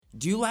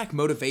Do you lack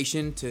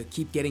motivation to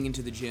keep getting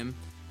into the gym?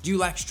 Do you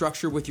lack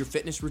structure with your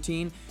fitness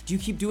routine? Do you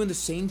keep doing the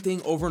same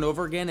thing over and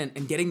over again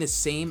and getting the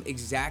same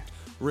exact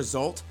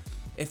result?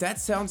 If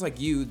that sounds like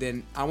you,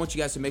 then I want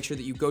you guys to make sure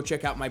that you go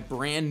check out my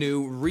brand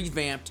new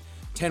revamped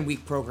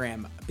 10-week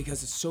program, because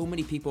so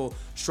many people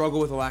struggle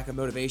with a lack of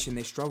motivation.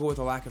 They struggle with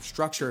a lack of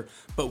structure,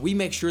 but we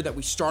make sure that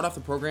we start off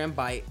the program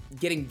by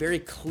getting very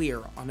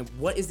clear on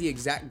what is the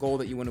exact goal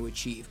that you want to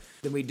achieve.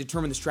 Then we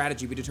determine the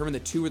strategy. We determine the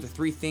 2 or the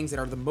 3 things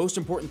that are the most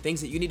important things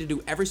that you need to do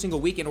every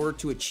single week in order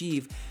to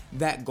achieve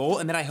that goal.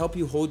 And then I help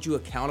you hold you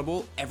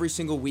accountable every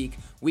single week,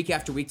 week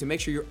after week, to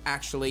make sure you're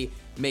actually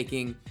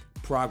making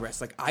progress.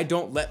 Like, I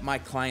don't let my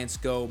clients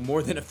go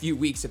more than a few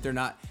weeks if they're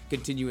not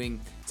continuing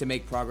to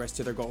make progress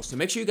to their goals. So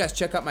make sure you guys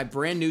check out my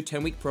brand new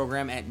 10-week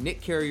program at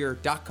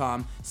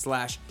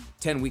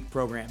nickcarrier.com/10-week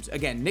programs.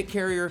 Again,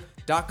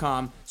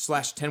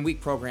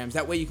 nickcarrier.com/10-week programs.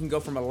 That way you can go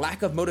from a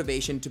lack of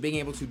motivation to being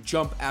able to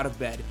jump out of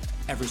bed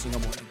every single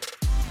morning.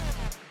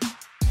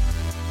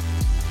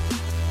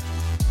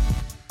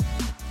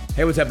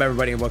 Hey, what's up,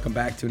 everybody, and welcome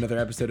back to another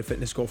episode of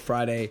Fitness Goal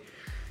Friday.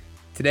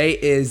 Today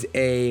is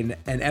an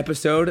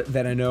episode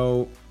that I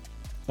know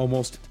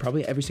almost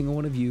probably every single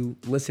one of you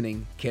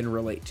listening can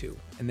relate to,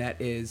 and that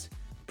is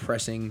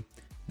pressing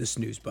the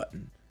snooze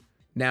button.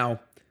 Now,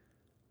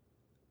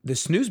 the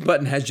snooze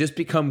button has just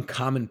become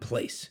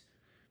commonplace,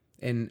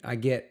 and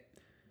I'm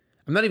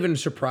not even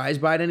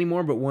surprised by it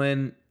anymore, but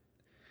when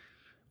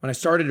I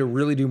started to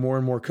really do more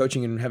and more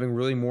coaching and having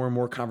really more and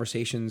more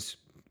conversations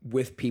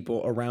with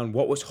people around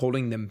what was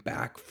holding them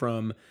back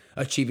from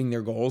achieving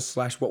their goals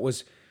 / what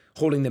was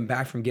holding them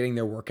back from getting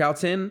their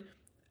workouts in,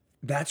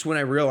 that's when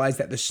I realized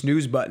that the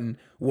snooze button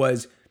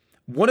was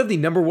one of the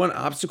number one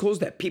obstacles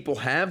that people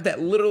have that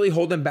literally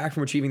hold them back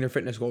from achieving their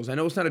fitness goals. I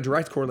know it's not a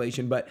direct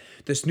correlation, but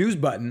the snooze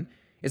button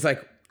is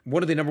like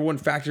one of the number one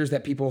factors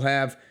that people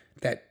have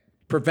that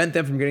prevent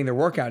them from getting their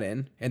workout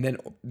in, and then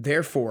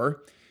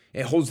therefore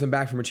it holds them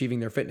back from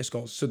achieving their fitness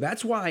goals. So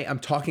that's why I'm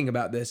talking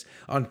about this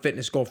on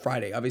Fitness Goal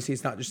Friday. Obviously,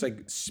 it's not just like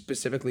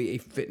specifically a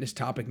fitness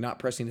topic, not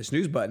pressing the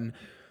snooze button,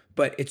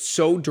 but it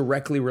so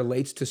directly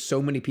relates to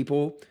so many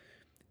people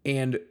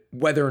and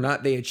whether or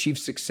not they achieve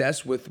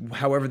success with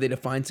however they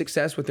define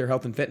success with their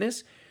health and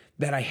fitness,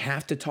 that I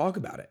have to talk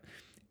about it.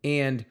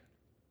 And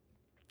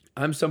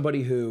I'm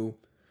somebody who,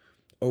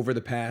 over the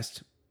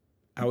past,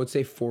 I would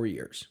say 4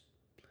 years,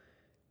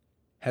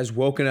 has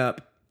woken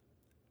up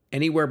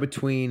anywhere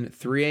between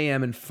 3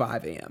 a.m. and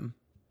 5 a.m.,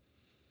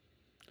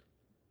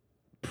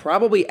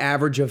 probably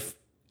average of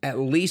at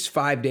least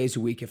 5 days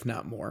a week, if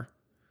not more,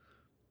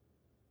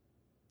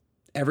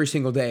 every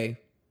single day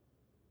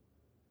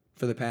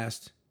for the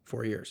past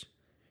 4 years.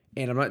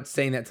 And I'm not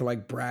saying that to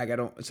like brag.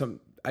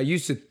 I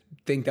used to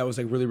think that was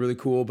like really, really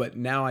cool, but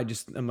now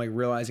I'm like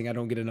realizing I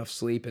don't get enough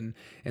sleep. And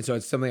so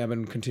it's something I've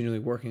been continually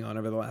working on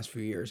over the last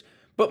few years.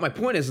 But my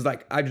point is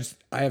like, I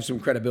have some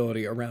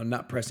credibility around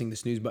not pressing the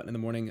snooze button in the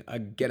morning. I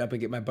get up and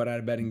get my butt out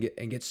of bed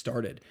and get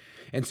started.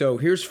 And so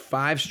here's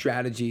 5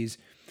 strategies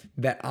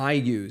that I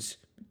use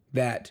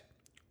that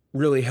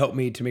really help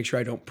me to make sure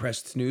I don't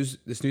press the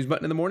snooze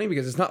button in the morning,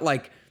 because it's not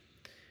like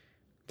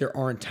there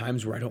aren't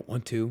times where I don't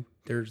want to.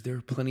 There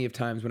are plenty of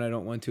times when I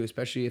don't want to,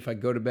 especially if I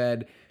go to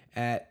bed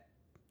at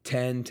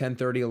 10,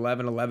 10:30,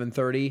 11,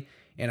 11:30,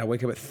 and I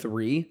wake up at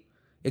 3.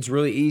 It's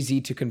really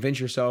easy to convince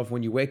yourself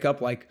when you wake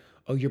up like,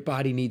 oh, your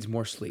body needs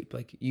more sleep.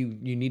 Like you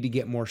need to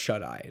get more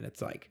shut eye. And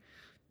it's like,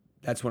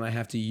 that's when I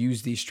have to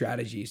use these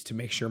strategies to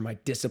make sure my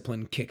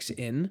discipline kicks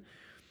in,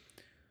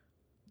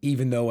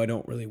 even though I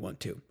don't really want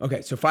to.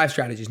 Okay, so 5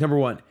 strategies. Number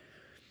 1,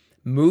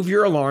 move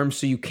your alarm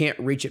so you can't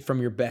reach it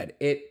from your bed.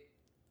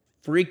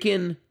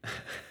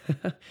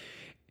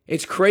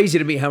 It's crazy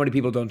to me how many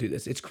people don't do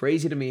this. It's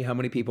crazy to me how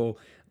many people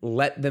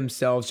let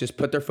themselves just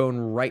put their phone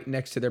right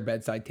next to their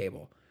bedside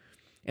table.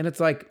 And it's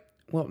like,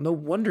 well, no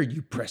wonder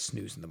you press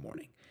snooze in the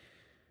morning.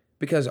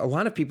 Because a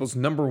lot of people's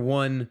number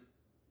one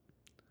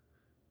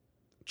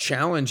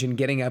challenge in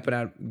getting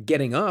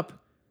up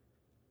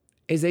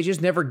is they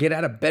just never get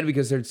out of bed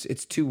because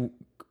it's too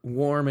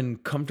warm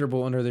and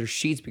comfortable under their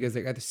sheets, because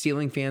they got the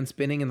ceiling fan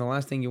spinning, and the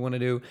last thing you want to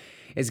do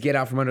is get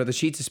out from under the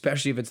sheets,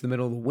 especially if it's the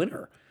middle of the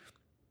winter.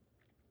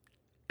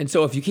 And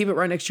so if you keep it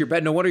right next to your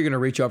bed, no wonder you're going to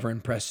reach over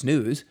and press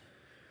snooze.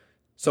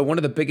 So one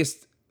of the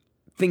biggest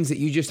things that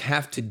you just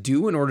have to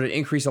do in order to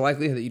increase the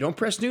likelihood that you don't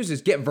press snooze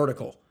is get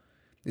vertical.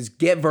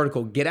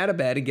 Get out of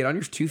bed and get on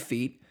your 2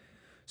 feet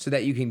so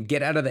that you can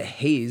get out of the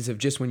haze of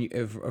just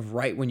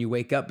right when you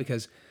wake up,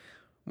 because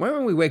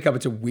when we wake up,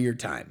 it's a weird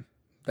time.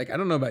 Like, I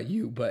don't know about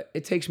you, but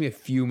it takes me a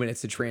few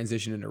minutes to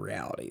transition into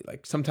reality.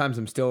 Like, sometimes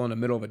I'm still in the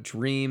middle of a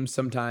dream.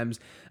 Sometimes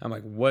I'm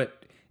like,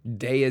 what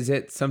day is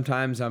it?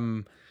 Sometimes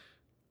I'm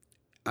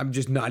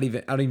just I don't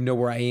even know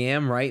where I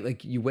am, right?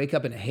 Like, you wake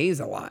up in a haze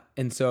a lot.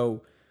 And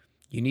so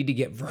you need to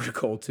get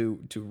vertical to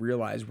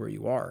realize where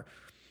you are.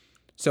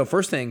 So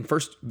first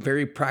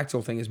very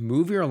practical thing is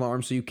move your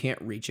alarm so you can't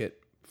reach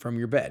it from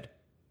your bed.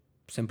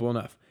 Simple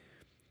enough.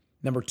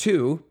 Number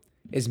 2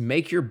 is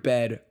make your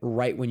bed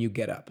right when you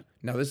get up.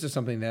 Now, this is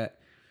something that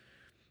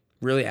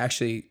really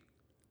actually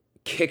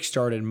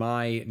kickstarted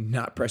my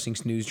not pressing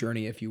snooze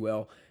journey, if you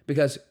will,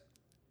 because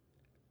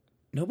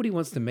nobody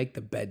wants to make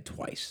the bed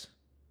twice.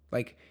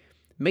 Like,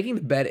 making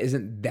the bed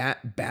isn't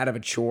that bad of a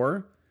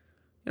chore.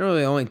 It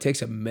really only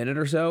takes a minute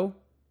or so,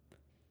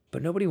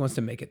 but nobody wants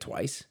to make it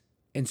twice.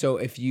 And so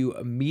if you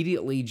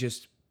immediately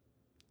just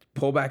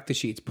pull back the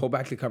sheets, pull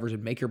back the covers,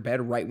 and make your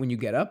bed right when you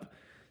get up,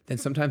 then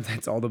sometimes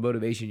that's all the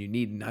motivation you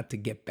need not to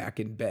get back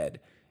in bed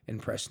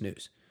and press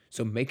snooze.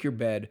 So make your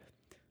bed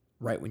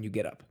right when you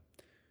get up.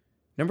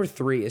 Number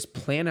 3 is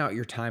plan out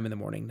your time in the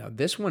morning. Now,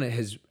 this one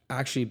has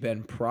actually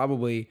been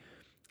probably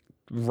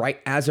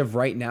as of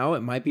right now,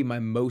 it might be my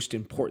most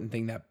important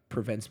thing that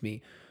prevents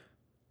me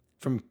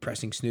from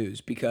pressing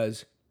snooze,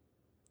 because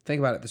think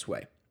about it this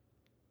way.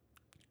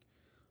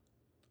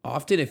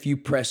 Often if you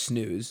press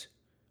snooze,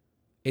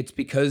 it's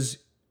because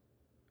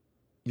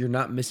you're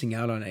not missing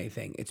out on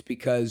anything. It's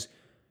because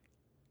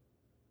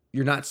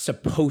you're not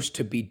supposed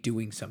to be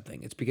doing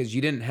something. It's because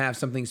you didn't have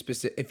something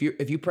specific.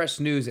 If you press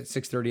snooze at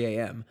 6:30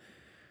 a.m.,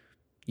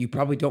 you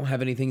probably don't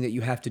have anything that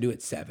you have to do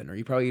at 7, or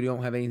you probably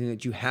don't have anything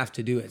that you have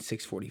to do at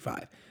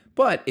 6:45.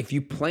 But if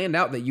you planned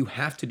out that you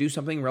have to do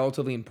something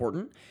relatively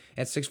important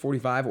at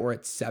 6:45 or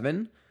at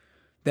 7,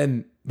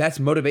 then that's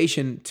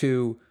motivation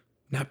to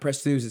not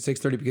press snooze at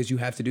 6:30 because you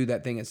have to do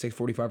that thing at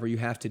 6:45, or you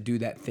have to do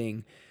that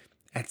thing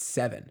at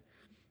 7.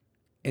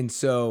 And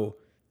so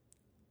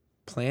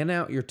plan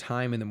out your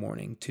time in the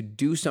morning to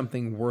do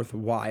something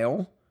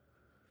worthwhile.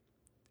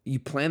 You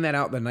plan that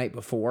out the night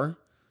before,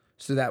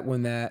 so that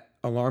when that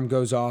alarm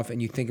goes off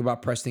and you think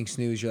about pressing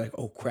snooze, you're like,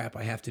 oh crap,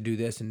 I have to do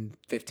this in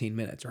 15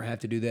 minutes, or I have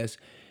to do this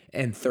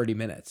in 30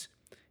 minutes.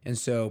 And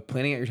so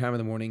planning out your time in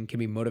the morning can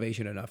be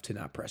motivation enough to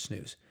not press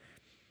snooze.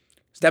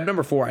 Step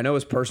number 4, I know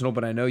it's personal,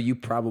 but I know you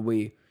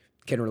probably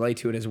can relate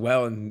to it as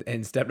well.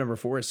 And step number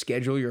 4 is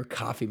schedule your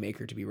coffee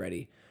maker to be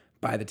ready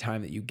by the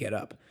time that you get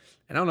up.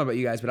 And I don't know about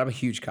you guys, but I'm a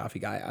huge coffee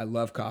guy. I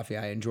love coffee.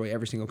 I enjoy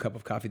every single cup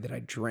of coffee that I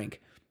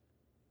drink.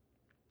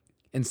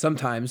 And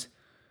sometimes,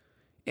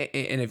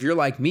 and if you're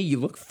like me, you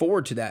look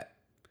forward to that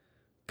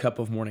cup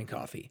of morning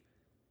coffee.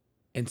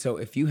 And so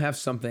if you have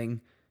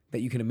something that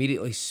you can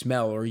immediately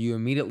smell, or you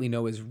immediately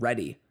know is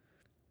ready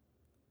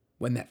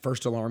when that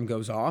first alarm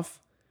goes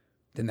off,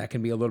 then that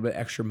can be a little bit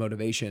extra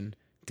motivation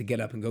to get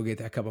up and go get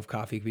that cup of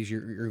coffee, because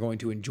you're going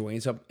to enjoy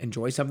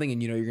something,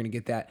 and you know you're going to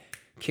get that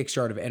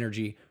kickstart of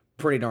energy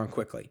pretty darn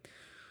quickly.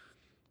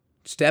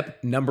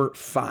 Step number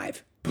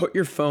 5, put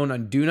your phone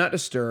on Do Not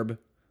Disturb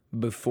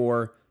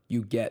before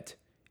you get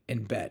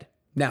in bed.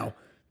 Now,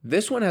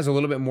 this one has a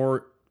little bit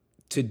more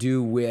to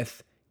do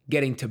with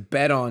getting to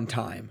bed on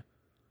time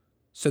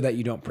so that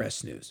you don't press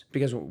snooze.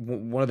 Because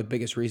one of the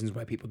biggest reasons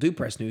why people do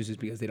press snooze is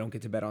because they don't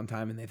get to bed on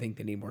time and they think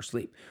they need more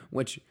sleep,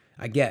 which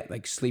I get.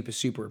 Like, sleep is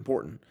super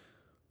important.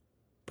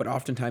 But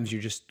oftentimes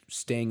you're just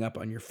staying up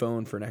on your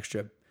phone for an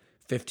extra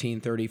 15,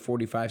 30,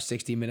 45,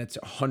 60 minutes,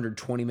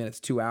 120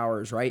 minutes, 2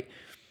 hours, right?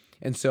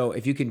 And so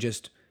if you can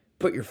just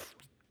put your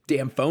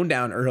damn phone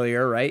down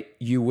earlier, right,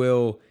 you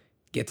will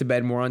get to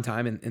bed more on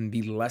time and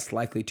be less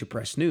likely to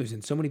press snooze.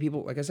 And so many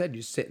people, like I said,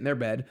 just sit in their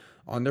bed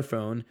on their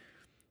phone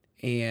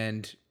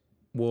and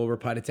will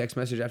reply to text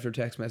message after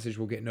text message,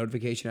 will get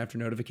notification after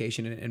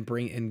notification,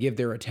 and give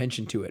their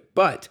attention to it.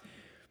 But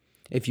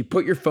if you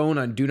put your phone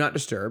on Do Not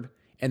Disturb,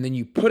 and then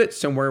you put it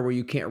somewhere where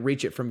you can't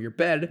reach it from your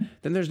bed,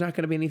 then there's not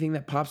going to be anything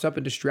that pops up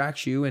and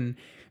distracts you and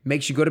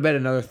makes you go to bed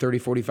another 30,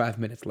 45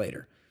 minutes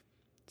later.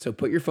 So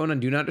put your phone on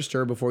Do Not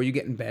Disturb before you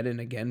get in bed, and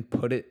again,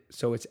 put it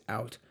so it's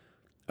out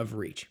of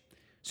reach.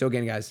 So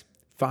again, guys,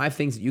 5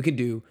 things that you can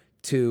do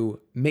to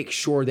make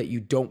sure that you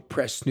don't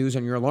press snooze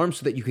on your alarm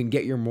so that you can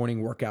get your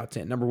morning workouts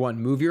in. Number 1,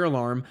 move your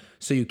alarm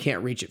so you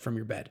can't reach it from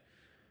your bed.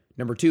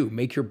 Number 2,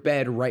 make your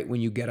bed right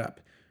when you get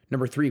up.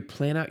 Number 3,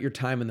 plan out your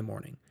time in the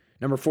morning.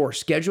 Number 4,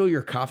 schedule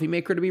your coffee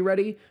maker to be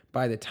ready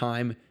by the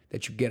time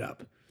that you get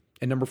up.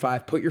 And number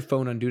 5, put your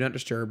phone on Do Not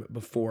Disturb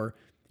before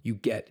you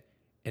get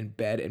in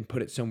bed, and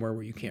put it somewhere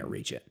where you can't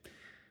reach it.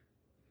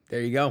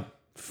 There you go.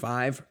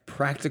 5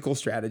 practical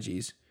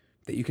strategies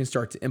that you can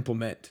start to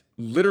implement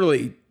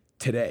literally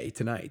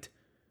tonight,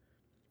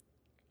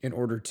 in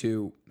order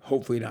to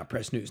hopefully not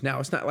press snooze. Now,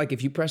 it's not like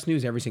if you press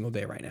snooze every single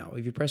day right now,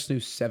 if you press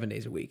snooze 7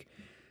 days a week,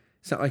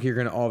 it's not like you're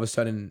going to all of a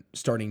sudden,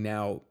 starting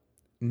now,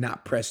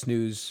 not press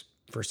snooze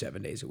for 7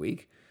 days a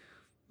week.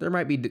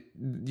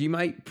 You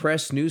might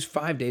press snooze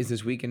 5 days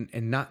this week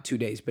and not 2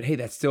 days, but hey,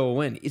 that's still a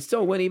win. It's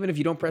still a win even if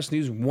you don't press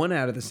snooze 1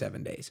 out of the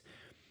 7 days.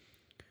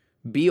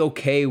 Be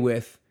okay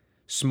with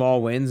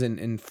small wins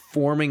and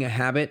forming a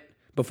habit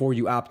before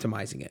you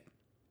optimizing it.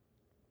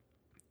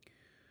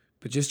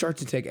 But just start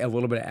to take a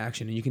little bit of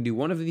action, and you can do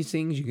one of these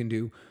things. You can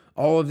do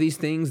all of these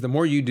things. The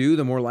more you do,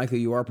 the more likely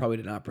you are probably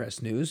to not press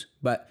snooze,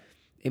 but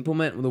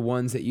implement the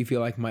ones that you feel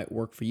like might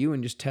work for you,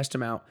 and just test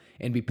them out,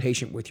 and be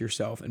patient with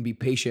yourself, and be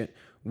patient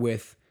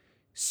with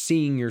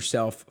seeing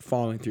yourself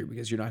following through,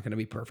 because you're not going to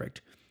be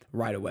perfect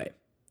right away.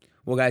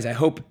 Well, guys, I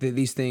hope that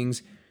these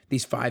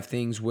 5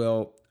 things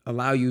will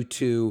allow you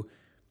to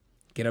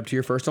get up to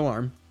your first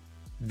alarm.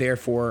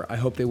 Therefore, I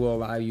hope they will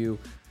allow you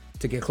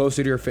to get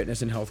closer to your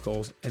fitness and health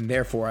goals, and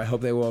therefore I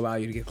hope they will allow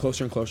you to get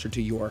closer and closer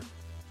to your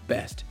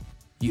best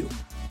you.